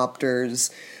early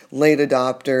adopters, late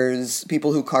adopters,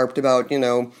 people who carped about,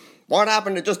 what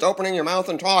happened to just opening your mouth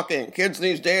and talking? Kids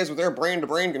these days with their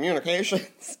brain-to-brain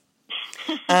communications.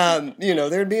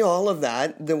 There'd be all of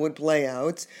that would play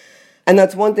out. And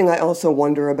that's one thing I also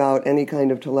wonder about any kind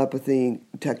of telepathy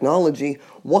technology.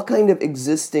 What kind of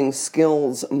existing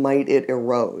skills might it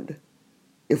erode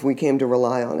if we came to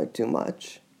rely on it too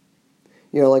much?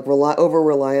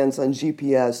 Over-reliance on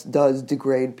GPS does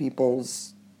degrade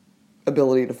people's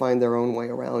ability to find their own way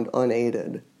around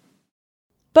unaided.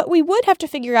 But we would have to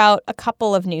figure out a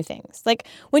couple of new things. Like,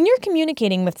 when you're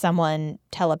communicating with someone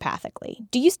telepathically,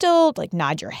 do you still,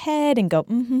 nod your head and go,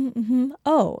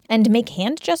 oh, and make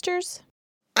hand gestures?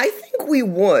 I think we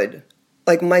would.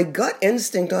 My gut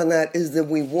instinct on that is that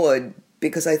we would,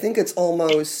 because I think it's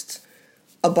almost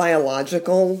a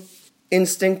biological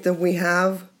instinct that we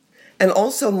have. And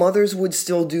also, mothers would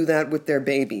still do that with their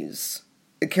babies.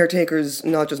 Caretakers,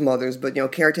 not just mothers, but,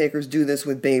 caretakers do this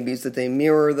with babies, that they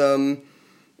mirror them.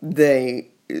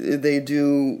 They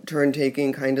do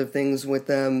turn-taking kind of things with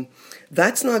them.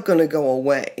 That's not going to go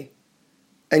away.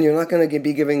 And you're not going to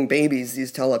be giving babies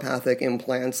these telepathic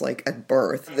implants, at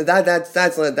birth. That's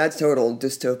total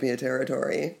dystopia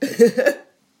territory.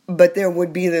 But there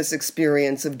would be this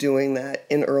experience of doing that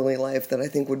in early life that I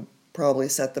think would probably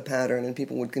set the pattern, and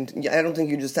people would continue. I don't think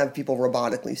you just have people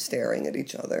robotically staring at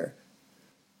each other.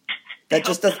 That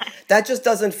just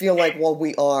doesn't feel like what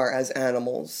we are as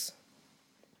animals.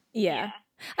 Yeah.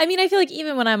 I mean, I feel like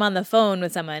even when I'm on the phone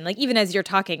with someone, even as you're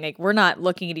talking, we're not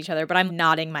looking at each other, but I'm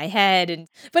nodding my head.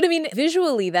 But I mean,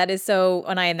 visually, that is so,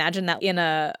 when I imagine that in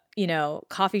a,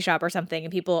 coffee shop or something,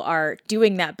 and people are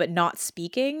doing that but not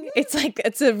speaking,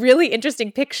 it's a really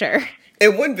interesting picture.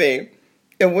 It would be.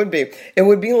 It would be. It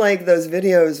would be like those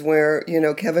videos where,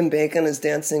 Kevin Bacon is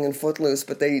dancing in Footloose,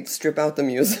 but they strip out the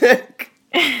music.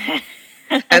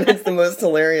 And it's the most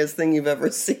hilarious thing you've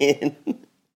ever seen.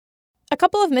 A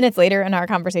couple of minutes later in our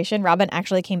conversation, Robin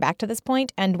actually came back to this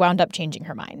point and wound up changing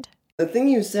her mind. The thing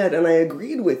you said, and I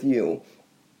agreed with you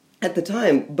at the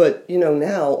time, but,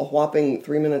 now, a whopping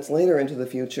 3 minutes later into the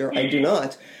future, I do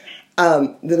not,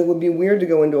 that it would be weird to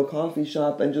go into a coffee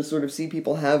shop and just sort of see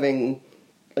people having,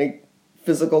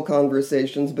 physical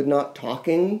conversations but not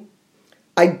talking.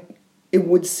 It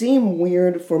would seem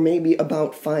weird for maybe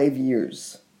about 5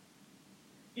 years.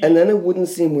 And then it wouldn't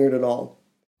seem weird at all.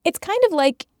 It's kind of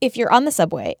like if you're on the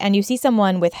subway and you see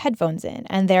someone with headphones in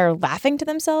and they're laughing to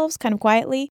themselves kind of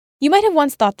quietly. You might have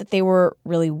once thought that they were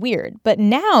really weird, but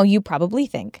now you probably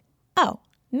think, oh,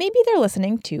 maybe they're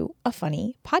listening to a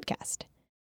funny podcast.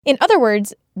 In other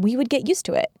words, we would get used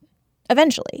to it,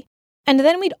 eventually. And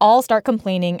then we'd all start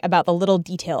complaining about the little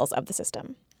details of the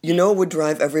system. You know, it would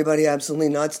drive everybody absolutely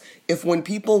nuts if when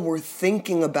people were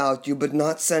thinking about you but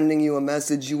not sending you a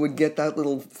message, you would get that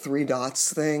little 3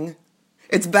 dots thing.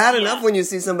 It's bad enough when you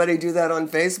see somebody do that on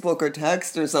Facebook or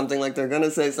text or something, like they're going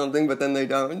to say something, but then they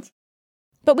don't.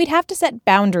 But we'd have to set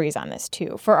boundaries on this,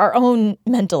 too, for our own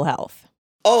mental health.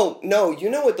 Oh, no, you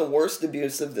know what the worst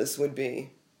abuse of this would be?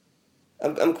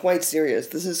 I'm quite serious.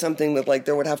 This is something that,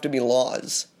 there would have to be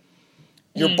laws.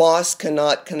 Your boss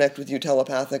cannot connect with you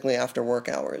telepathically after work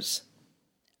hours.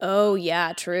 Oh,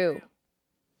 yeah, true.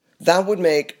 That would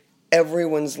make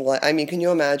everyone's life... I mean, can you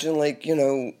imagine,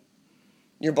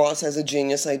 your boss has a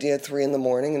genius idea at 3 a.m.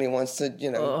 and he wants to,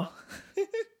 Oh.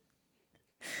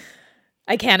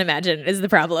 I can't imagine is the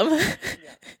problem.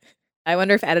 I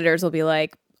wonder if editors will be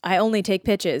like, I only take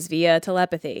pitches via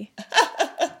telepathy.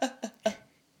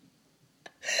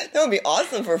 That would be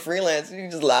awesome for freelance. You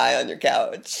can just lie on your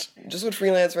couch. Just what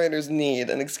freelance writers need,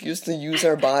 an excuse to use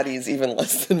our bodies even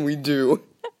less than we do.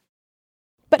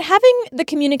 But having the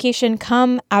communication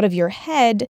come out of your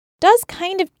head does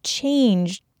kind of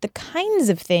change the kinds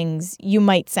of things you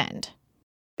might send.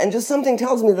 And just something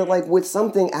tells me that, with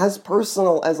something as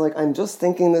personal as, I'm just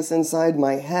thinking this inside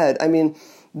my head, I mean,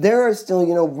 there are still,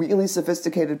 really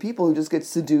sophisticated people who just get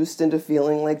seduced into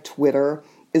feeling like Twitter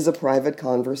is a private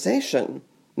conversation,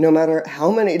 no matter how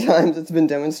many times it's been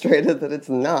demonstrated that it's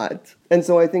not. And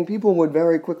so I think people would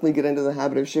very quickly get into the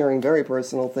habit of sharing very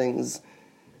personal things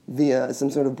via some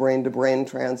sort of brain-to-brain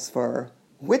transfer,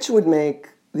 which would make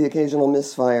the occasional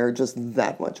misfire just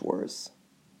that much worse.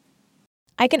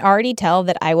 I can already tell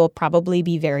that I will probably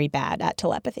be very bad at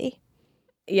telepathy.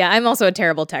 Yeah, I'm also a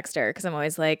terrible texter because I'm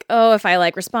always like, oh, if I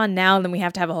respond now, then we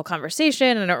have to have a whole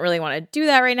conversation. And I don't really want to do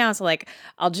that right now. So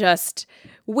I'll just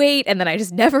wait and then I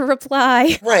just never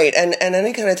reply. Right. And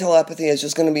any kind of telepathy is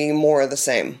just going to be more of the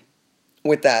same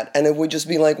with that. And it would just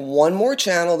be one more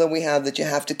channel that we have that you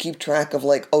have to keep track of,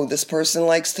 oh, this person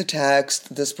likes to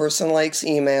text, this person likes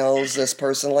emails, this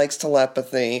person likes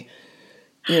telepathy.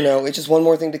 It's just one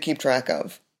more thing to keep track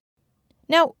of.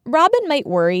 Now, Robin might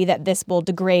worry that this will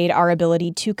degrade our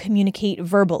ability to communicate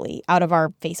verbally out of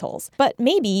our face holes. But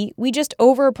maybe we just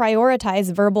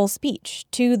over-prioritize verbal speech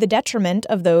to the detriment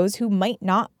of those who might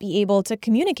not be able to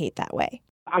communicate that way.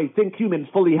 I think humans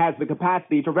fully has the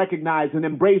capacity to recognize and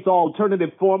embrace all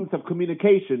alternative forms of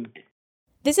communication.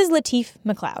 This is Lateef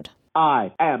MacLeod.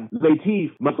 I am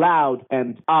Lateef MacLeod,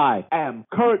 and I am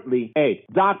currently a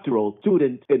doctoral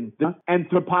student in the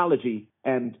Anthropology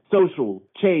and Social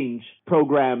Change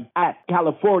program at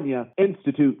California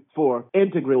Institute for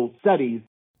Integral Studies.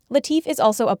 Lateef is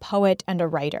also a poet and a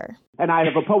writer. And I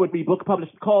have a poetry book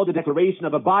published called The Declaration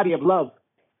of a Body of Love.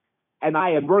 And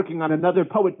I am working on another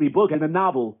poetry book and a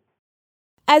novel.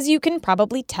 As you can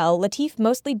probably tell, Lateef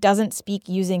mostly doesn't speak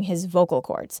using his vocal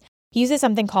cords. He uses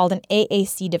something called an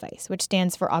AAC device, which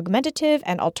stands for Augmentative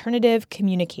and Alternative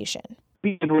Communication.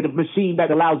 Be a kind of machine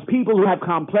that allows people who have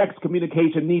complex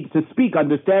communication needs to speak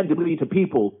understandably to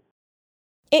people.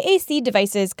 AAC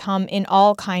devices come in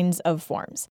all kinds of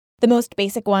forms. The most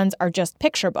basic ones are just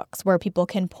picture books, where people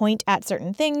can point at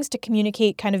certain things to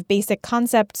communicate kind of basic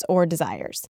concepts or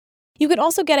desires. You could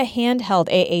also get a handheld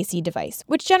AAC device,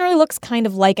 which generally looks kind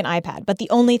of like an iPad, but the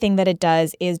only thing that it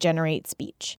does is generate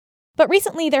speech. But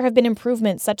recently there have been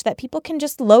improvements such that people can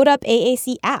just load up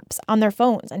AAC apps on their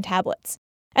phones and tablets.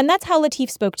 And that's how Lateef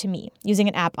spoke to me, using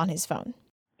an app on his phone.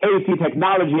 AAC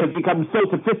technology has become so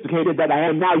sophisticated that I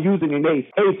am now using an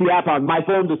AAC app on my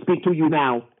phone to speak to you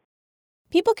now.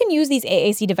 People can use these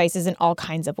AAC devices in all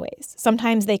kinds of ways.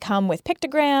 Sometimes they come with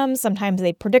pictograms, sometimes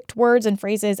they predict words and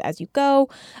phrases as you go.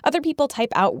 Other people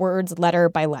type out words letter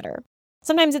by letter.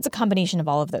 Sometimes it's a combination of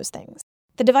all of those things.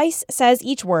 The device says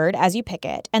each word as you pick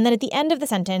it, and then at the end of the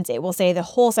sentence, it will say the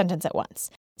whole sentence at once.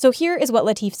 So here is what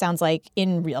Lateef sounds like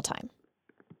in real time.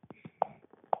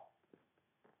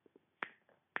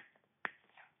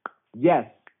 yes.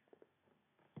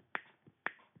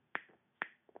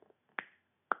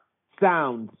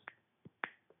 Sounds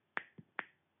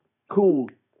cool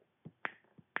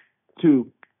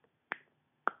to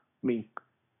me.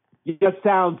 Yes,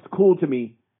 sounds cool to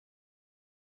me.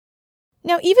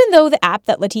 Now, even though the app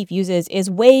that Lateef uses is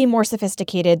way more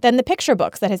sophisticated than the picture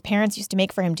books that his parents used to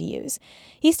make for him to use,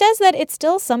 he says that it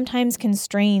still sometimes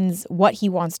constrains what he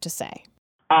wants to say.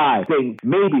 I think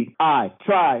maybe I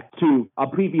try to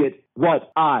abbreviate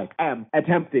what I am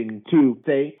attempting to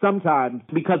say sometimes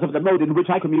because of the mode in which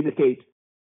I communicate.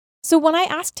 So when I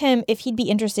asked him if he'd be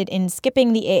interested in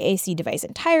skipping the AAC device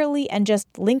entirely and just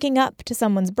linking up to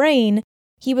someone's brain,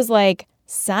 he was like,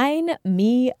 sign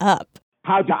me up.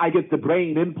 How do I get the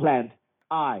brain implant?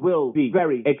 I will be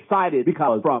very excited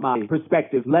because from my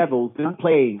perspective levels in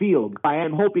playing field, I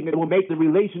am hoping it will make the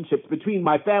relationships between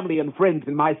my family and friends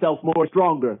and myself more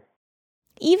stronger.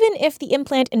 Even if the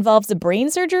implant involves a brain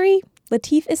surgery,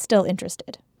 Lateef is still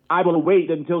interested. I will wait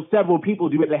until several people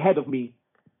do it ahead of me.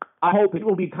 I hope it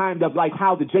will be kind of like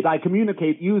how the Jedi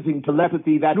communicate using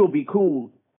telepathy. That will be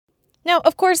cool. Now,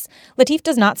 of course, Lateef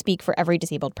does not speak for every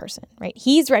disabled person, right?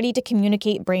 He's ready to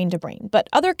communicate brain to brain, but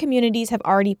other communities have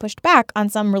already pushed back on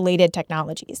some related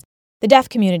technologies. The deaf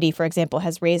community, for example,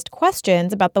 has raised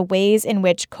questions about the ways in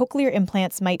which cochlear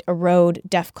implants might erode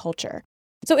deaf culture.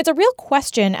 So it's a real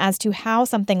question as to how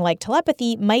something like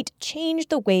telepathy might change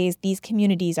the ways these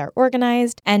communities are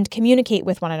organized and communicate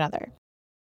with one another.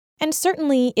 And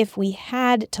certainly, if we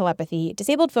had telepathy,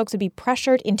 disabled folks would be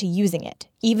pressured into using it,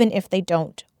 even if they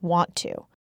don't want to.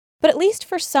 But at least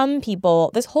for some people,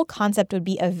 this whole concept would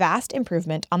be a vast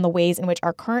improvement on the ways in which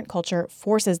our current culture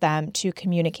forces them to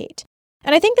communicate.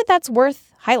 And I think that that's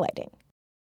worth highlighting.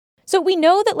 So we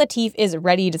know that Lateef is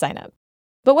ready to sign up.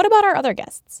 But what about our other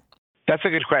guests? That's a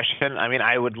good question. I mean,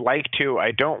 I would like to.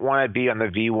 I don't want to be on the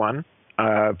V1.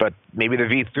 But maybe the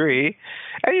V3.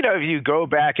 And, if you go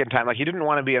back in time, like you didn't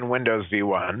want to be on Windows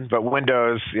V1, but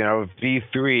Windows,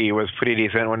 V3 was pretty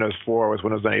decent. Windows 4 was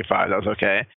Windows 95. That was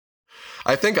okay.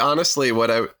 I think, honestly, what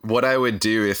I would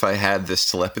do if I had this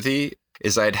telepathy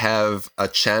is I'd have a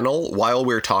channel while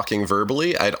we're talking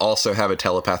verbally. I'd also have a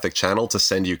telepathic channel to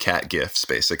send you cat GIFs,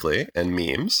 basically, and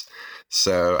memes.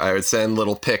 So I would send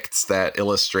little pics that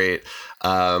illustrate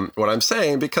what I'm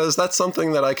saying, because that's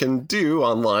something that I can do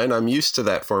online. I'm used to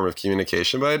that form of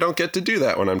communication, but I don't get to do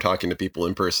that when I'm talking to people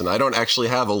in person. I don't actually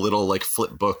have a little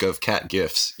flip book of cat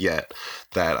GIFs yet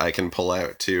that I can pull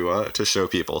out to show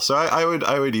people. So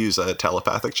I would use a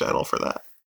telepathic channel for that.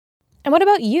 And what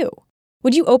about you?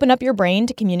 Would you open up your brain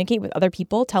to communicate with other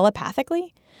people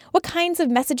telepathically? What kinds of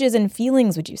messages and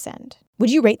feelings would you send? Would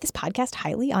you rate this podcast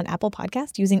highly on Apple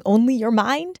Podcasts using only your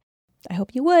mind? I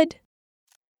hope you would.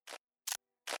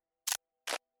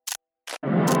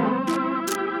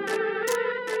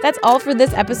 That's all for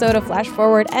this episode of Flash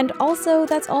Forward, and also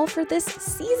that's all for this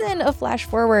season of Flash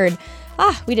Forward.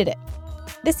 We did it.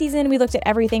 This season, we looked at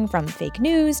everything from fake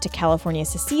news to California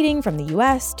seceding from the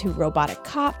US to robotic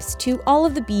cops to all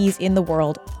of the bees in the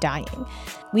world dying.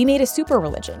 We made a super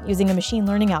religion using a machine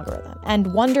learning algorithm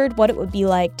and wondered what it would be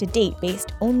like to date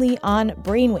based only on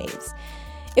brainwaves.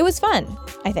 It was fun,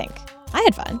 I think. I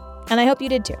had fun, and I hope you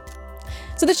did too.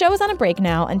 So the show is on a break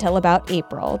now until about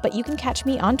April, but you can catch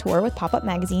me on tour with Pop-Up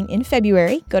Magazine in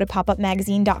February. Go to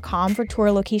popupmagazine.com for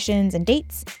tour locations and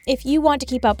dates. If you want to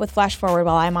keep up with Flash Forward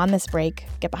while I'm on this break,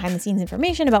 get behind-the-scenes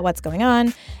information about what's going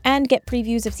on, and get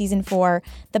previews of Season 4,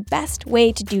 the best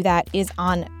way to do that is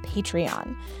on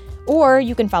Patreon. Or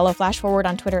you can follow Flash Forward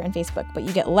on Twitter and Facebook, but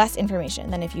you get less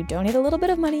information than if you donate a little bit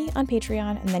of money on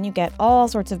Patreon, and then you get all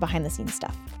sorts of behind-the-scenes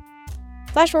stuff.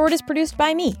 Flash Forward is produced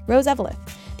by me, Rose Eveleth.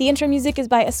 The intro music is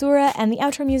by Asura, and the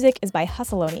outro music is by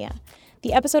Hustleonia.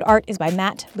 The episode art is by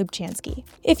Matt Lubchansky.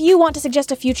 If you want to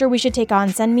suggest a future we should take on,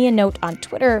 send me a note on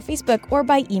Twitter, Facebook, or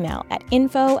by email at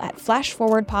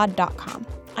info@flashforwardpod.com.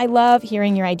 I love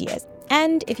hearing your ideas.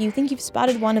 And if you think you've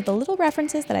spotted one of the little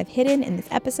references that I've hidden in this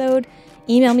episode,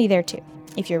 email me there too.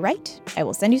 If you're right, I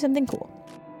will send you something cool.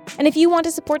 And if you want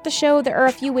to support the show, there are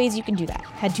a few ways you can do that.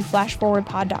 Head to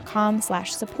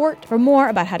flashforwardpod.com/support for more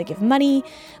about how to give money.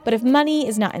 But if money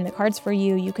is not in the cards for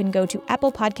you, you can go to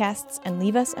Apple Podcasts and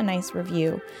leave us a nice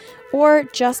review. Or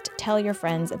just tell your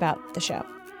friends about the show.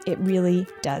 It really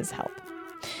does help.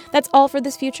 That's all for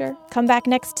this future. Come back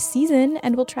next season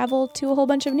and we'll travel to a whole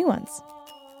bunch of new ones.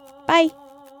 Bye.